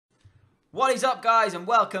What is up, guys, and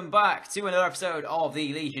welcome back to another episode of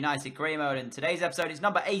the Leeds United Career Mode. And today's episode is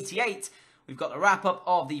number 88. We've got the wrap-up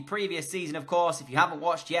of the previous season, of course. If you haven't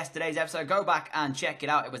watched yesterday's episode, go back and check it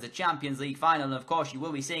out. It was the Champions League final, and of course, you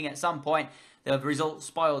will be seeing at some point the results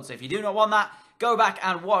spoiled. So if you do not want that, go back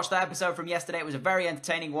and watch that episode from yesterday. It was a very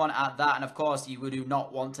entertaining one at that, and of course, you do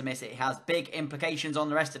not want to miss it. It has big implications on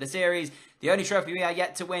the rest of the series. The only trophy we are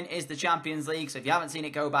yet to win is the Champions League, so if you haven't seen it,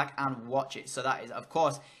 go back and watch it. So that is, of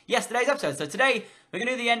course, yesterday's episode. So today, we're going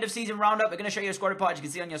to do the end of season roundup. We're going to show you the squad report, as you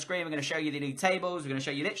can see on your screen. We're going to show you the league tables. We're going to show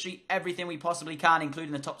you literally everything we possibly can,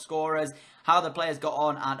 including the top scorers, how the players got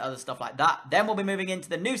on, and other stuff like that. Then we'll be moving into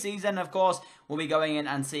the new season. Of course, we'll be going in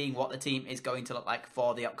and seeing what the team is going to look like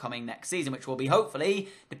for the upcoming next season, which will be, hopefully,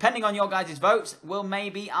 depending on your guys' votes, will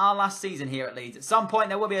maybe our last season here at Leeds. At some point,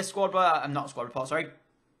 there will be a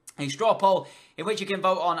a straw poll in which you can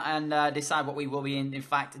vote on and decide what we will be in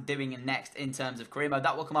fact doing next in terms of career mode.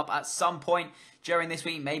 That will come up at some point during this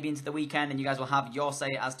week, maybe into the weekend, and you guys will have your say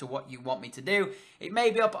as to what you want me to do. It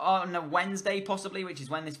may be up on a Wednesday possibly, which is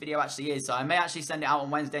when this video actually is, so I may actually send it out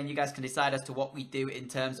on Wednesday and you guys can decide as to what we do in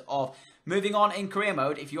terms of moving on in career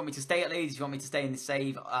mode. If you want me to stay at Leeds, if you want me to stay in the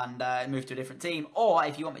save and move to a different team, or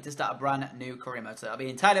if you want me to start a brand new career mode. So that'll be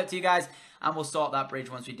entirely up to you guys, and we'll sort that bridge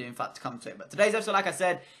once we do in fact come to it. But today's episode, like I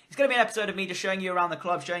said, it's going to be an episode of me just showing you around the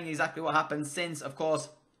club, showing you exactly what happened since, of course,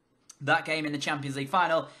 that game in the Champions League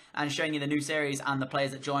final, and showing you the new series and the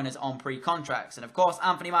players that join us on pre-contracts. And of course,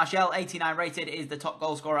 Anthony Martial, 89 rated, is the top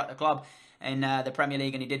goal scorer at the club in the Premier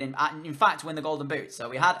League, and he did in fact win the Golden Boot. So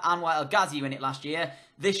we had Anwar El Ghazi win it last year.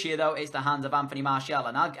 This year, though, it's the hands of Anthony Martial,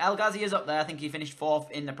 and El Ghazi is up there. I think he finished 4th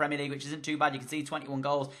in the Premier League, which isn't too bad. You can see 21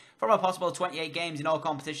 goals from a possible 28 games in all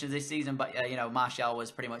competitions this season, but you know, Martial was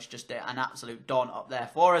pretty much just an absolute don up there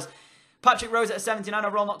for us. Patrick Rose at 79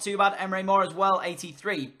 overall, not too bad. Emre Moore as well,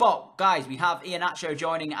 83. But, guys, we have Iheanacho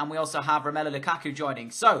joining, and we also have Romelu Lukaku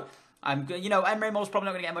joining. So, Emre Moore's probably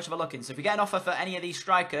not going to get much of a look in. So if we get an offer for any of these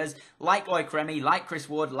strikers, like Loic Remy, like Chris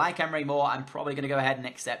Wood, like Emre Moore, I'm probably going to go ahead and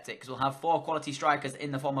accept it, because we'll have 4 quality strikers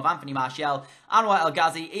in the form of Anthony Martial, Anwar El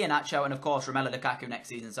Ghazi, Iheanacho, and of course Romelu Lukaku next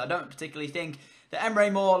season. So I don't particularly think that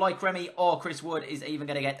Emre Moore, Loic Remy, or Chris Wood is even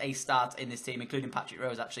going to get a start in this team, including Patrick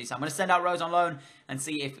Rose, actually. So I'm going to send out Rose on loan and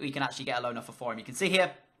see if we can actually get a loan offer for him. You can see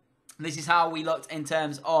here, this is how we looked in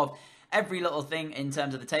terms of every little thing in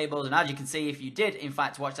terms of the tables, and as you can see, if you did in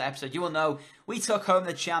fact watch that episode, you will know we took home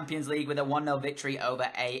the Champions League with a 1-0 victory over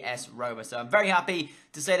AS Roma. So I'm very happy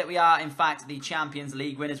to say that we are in fact the Champions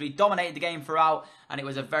League winners. We dominated the game throughout, and it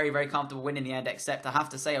was a very, very comfortable win in the end, except I have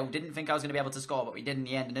to say I didn't think I was going to be able to score, but we did in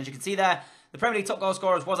the end. And as you can see there, the Premier League top goal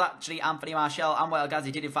scorers was actually Anthony Martial. Anwar El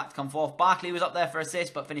Ghazi did in fact come 4th. Barkley was up there for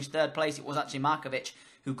assists, but finished 3rd place. It was actually Markovic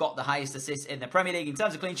who got the highest assists in the Premier League. In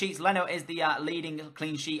terms of clean sheets, Leno is the leading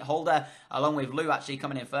clean sheet holder, along with Lou actually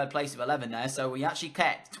coming in 3rd place with 11 there. So we actually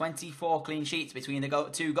kept 24 clean sheets between the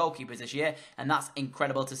two goalkeepers this year, and that's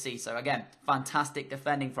incredible to see. So again, fantastic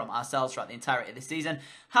defending from ourselves throughout the entirety of this season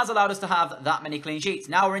has allowed us to have that many clean sheets.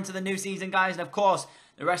 Now we're into the new season, guys, and of course,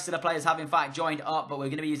 the rest of the players have in fact joined up, but we're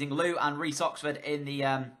going to be using Lou and Reece Oxford in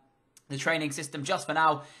the training system just for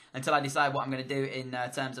now, until I decide what I'm going to do in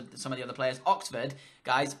terms of some of the other players. Oxford,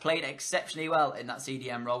 guys, played exceptionally well in that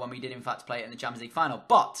CDM role when we did in fact play it in the Champions League final.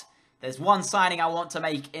 But there's one signing I want to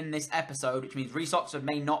make in this episode, which means Reece Oxford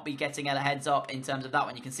may not be getting a heads up in terms of that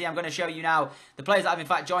one. You can see I'm going to show you now the players that have in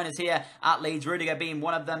fact joined us here at Leeds, Rudiger being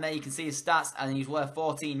one of them. There you can see his stats, and he's worth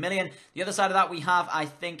 14 million. The other side of that we have, I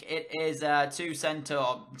think it is 2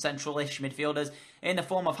 central-ish midfielders in the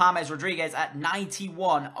form of James Rodriguez at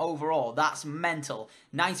 91 overall. That's mental.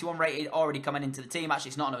 91 rated already coming into the team. Actually,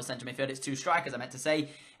 it's not another centre midfield, it's 2 strikers, I meant to say.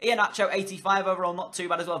 Iheanacho, 85 overall, not too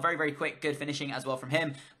bad as well. Very, very quick, good finishing as well from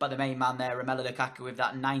him. But the main man there, Romelu Lukaku, with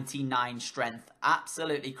that 99 strength.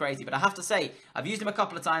 Absolutely crazy. But I have to say, I've used him a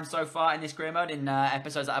couple of times so far in this career mode, in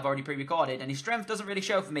episodes that I've already pre-recorded, and his strength doesn't really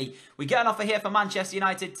show for me. We get an offer here for Manchester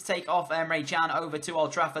United to take off Emre Can over to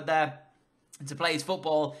Old Trafford there to play his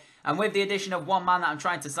football. And with the addition of one man that I'm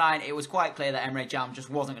trying to sign, it was quite clear that Emre Can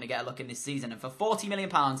just wasn't going to get a look in this season. And for £40 million,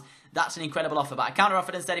 that's an incredible offer. But I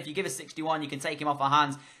counter-offered and said, if you give us 61, you can take him off our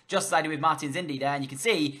hands, just as I did with Martin Zindi there. And you can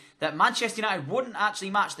see that Manchester United wouldn't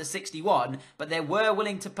actually match the 61, but they were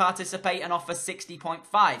willing to participate and offer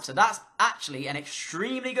 60.5. So that's actually an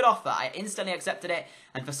extremely good offer. I instantly accepted it.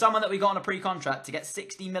 And for someone that we got on a pre-contract to get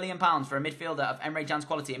 £60 million for a midfielder of Emre Can's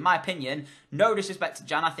quality, in my opinion, no disrespect to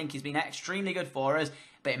Can, I think he's been extremely good for us.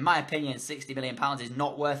 But in my opinion, £60 million is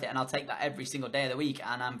not worth it, and I'll take that every single day of the week.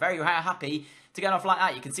 And I'm very happy to get off like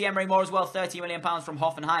that. You can see Emre Moore as well, £30 million from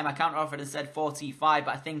Hoffenheim. I counter-offered and said 45,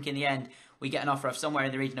 but I think in the end, we get an offer of somewhere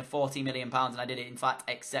in the region of £40 million, and I did, in fact,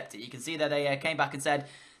 accept it. You can see that they came back and said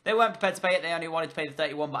They weren't prepared to pay it. They only wanted to pay the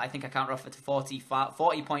 31, but I think I counter offered to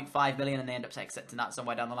 40.5 million, and they end up accepting that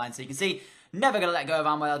somewhere down the line. So you can see, never going to let go of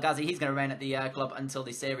Anwar El Ghazi. He's going to remain at the club until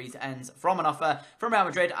the series ends. From an offer from Real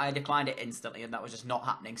Madrid, I declined it instantly, and that was just not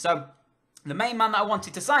happening. So the main man that I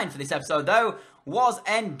wanted to sign for this episode, though, was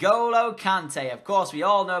N'Golo Kante. Of course, we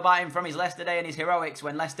all know about him from his Leicester day and his heroics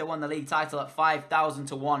when Leicester won the league title at 5,000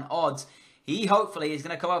 to 1 odds. He hopefully is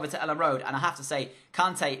going to come over to Ellen Road, and I have to say,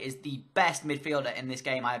 Kante is the best midfielder in this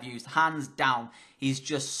game I have used, hands down. He's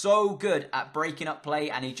just so good at breaking up play,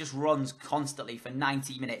 and he just runs constantly for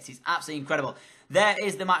 90 minutes. He's absolutely incredible. There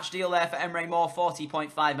is the match deal there for Emre Moore.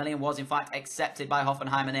 40.5 million was in fact accepted by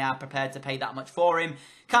Hoffenheim, and they are prepared to pay that much for him.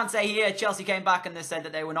 Can't say here, Chelsea came back and they said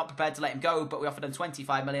that they were not prepared to let him go, but we offered him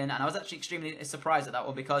 25 million, and I was actually extremely surprised at that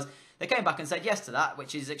one because they came back and said yes to that,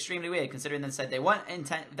 which is extremely weird considering they said they weren't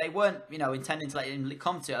intending to let him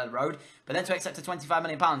come to Ellen Road, but then to accept a 25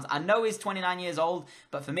 million pounds. I know he's 29 years old,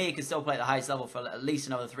 but for me, he could still play at the highest level for at least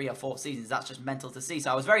another 3 or 4 seasons. That's just mental to see.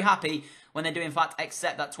 So I was very happy when they do in fact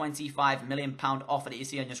accept that 25 million pound offer that you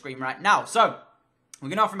see on your screen right now. So we're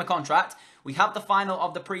going to offer him a contract. We have the final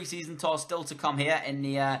of the pre-season tour still to come here in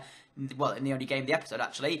the in the only game of the episode,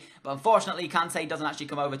 actually. But unfortunately, Kante doesn't actually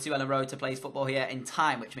come over to Ellen Road to play his football here in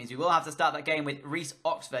time, which means we will have to start that game with Reece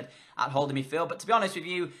Oxford at holding midfield. But to be honest with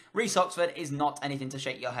you, Reece Oxford is not anything to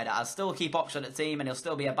shake your head at. I'll still keep Oxford at the team, and he'll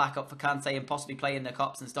still be a backup for Kante and possibly play in the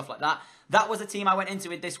cups and stuff like that. That was a team I went into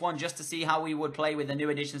with this one just to see how we would play with the new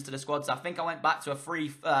additions to the squad. So I think I went back to a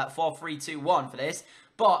 4-3-2-1 for this.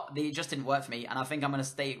 But it just didn't work for me, and I think I'm going to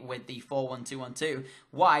stay with the 4-1-2-1-2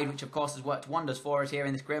 wide, which of course has worked wonders for us here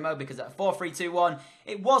in this career mode, because at 4-3-2-1,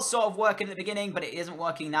 it was sort of working at the beginning, but it isn't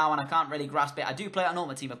working now, and I can't really grasp it. I do play it on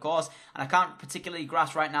Ultimate Team, of course, and I can't particularly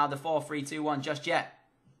grasp right now the 4-3-2-1 just yet.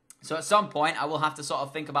 So at some point, I will have to sort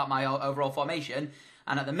of think about my overall formation,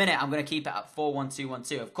 and at the minute, I'm going to keep it at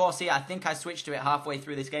 4-1-2-1-2. Of course, here, I think I switched to it halfway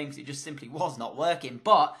through this game because it just simply was not working,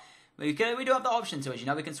 but we do have the option to us, you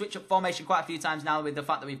know. We can switch up formation quite a few times now with the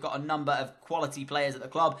fact that we've got a number of quality players at the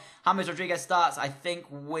club. James Rodriguez starts, I think,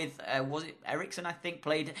 with, was it Ericsson, I think,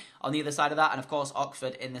 played on the other side of that. And, of course,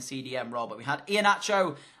 Oxford in the CDM role. But we had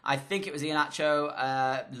Iheanacho, I think it was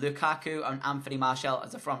Iheanacho, Lukaku and Anthony Martial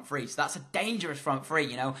as a front three. So that's a dangerous front three,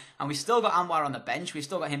 you know. And we've still got Anwar on the bench. We've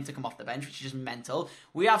still got him to come off the bench, which is just mental.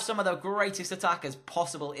 We have some of the greatest attackers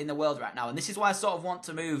possible in the world right now. And this is why I sort of want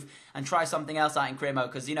to move and try something else out in career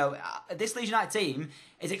mode. Because, you know, this Leeds United team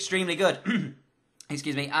is extremely good.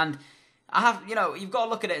 Excuse me. And I have, you know, you've got to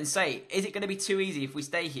look at it and say, is it going to be too easy if we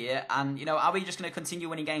stay here? And, you know, are we just going to continue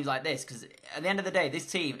winning games like this? Because at the end of the day, this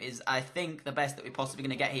team is, I think, the best that we're possibly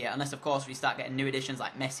going to get here. Unless, of course, we start getting new additions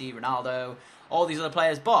like Messi, Ronaldo, all these other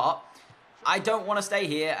players. But I don't want to stay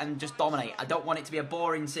here and just dominate. I don't want it to be a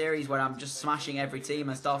boring series where I'm just smashing every team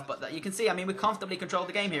and stuff. But you can see, I mean, we comfortably controlled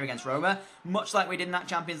the game here against Roma, much like we did in that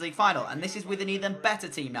Champions League final. And this is with an even better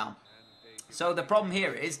team now. So the problem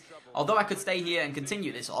here is, although I could stay here and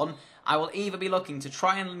continue this on, I will either be looking to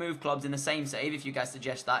try and move clubs in the same save, if you guys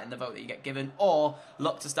suggest that in the vote that you get given, or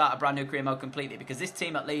look to start a brand new career mode completely, because this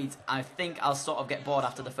team at Leeds, I think I'll sort of get bored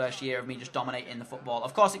after the first year of me just dominating the football.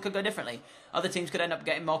 Of course, it could go differently. Other teams could end up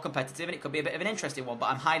getting more competitive, and it could be a bit of an interesting one, but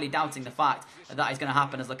I'm highly doubting the fact that that is going to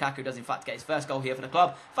happen, as Lukaku does in fact get his first goal here for the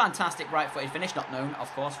club. Fantastic right-footed finish, not known, of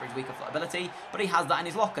course, for his weaker foot ability, but he has that in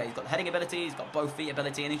his locker. He's got the heading ability, he's got both feet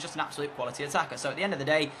ability, and he's just an absolute quality attacker. So at the end of the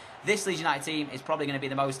day, this Leeds United team is probably going to be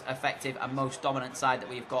the most effective and most dominant side that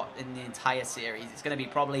we've got in the entire series. It's going to be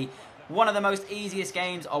probably one of the most easiest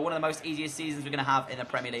games, or one of the most easiest seasons we're going to have in the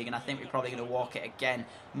Premier League, and I think we're probably going to walk it again,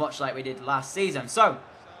 much like we did last season. So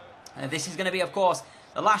this is going to be, of course,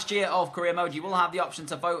 the last year of career mode. You will have the option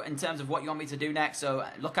to vote in terms of what you want me to do next, so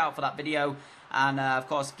look out for that video. And, of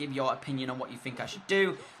course, give your opinion on what you think I should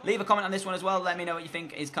do. Leave a comment on this one as well. Let me know what you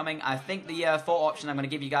think is coming. I think the thought option I'm going to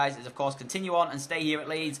give you guys is, of course, continue on and stay here at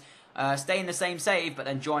Leeds. Stay in the same save, but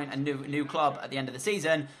then join a new club at the end of the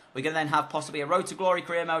season. We're going to then have possibly a Road to Glory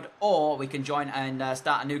career mode, or we can join and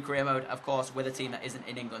start a new career mode, of course, with a team that isn't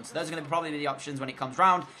in England. So those are going to probably be the options when it comes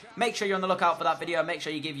round. Make sure you're on the lookout for that video. Make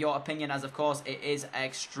sure you give your opinion, as of course it is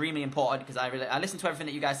extremely important, because I listen to everything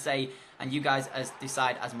that you guys say, and you guys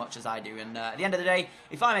decide as much as I do. And at the end of the day,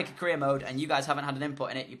 if I make a career mode and you guys haven't had an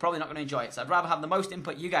input in it, you're probably not going to enjoy it. So I'd rather have the most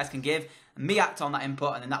input you guys can give, and me act on that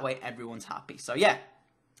input, and then that way everyone's happy. So yeah,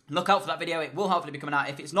 look out for that video. It will hopefully be coming out.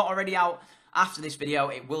 If it's not already out after this video,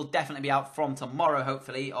 it will definitely be out from tomorrow,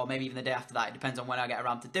 hopefully, or maybe even the day after that. It depends on when I get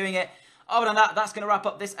around to doing it. Other than that, that's going to wrap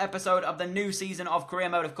up this episode of the new season of Career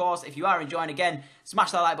Mode, of course. If you are enjoying, again,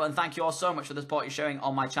 smash that like button. Thank you all so much for the support you're showing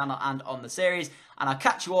on my channel and on the series. And I'll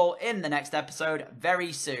catch you all in the next episode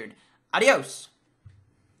very soon. Adios!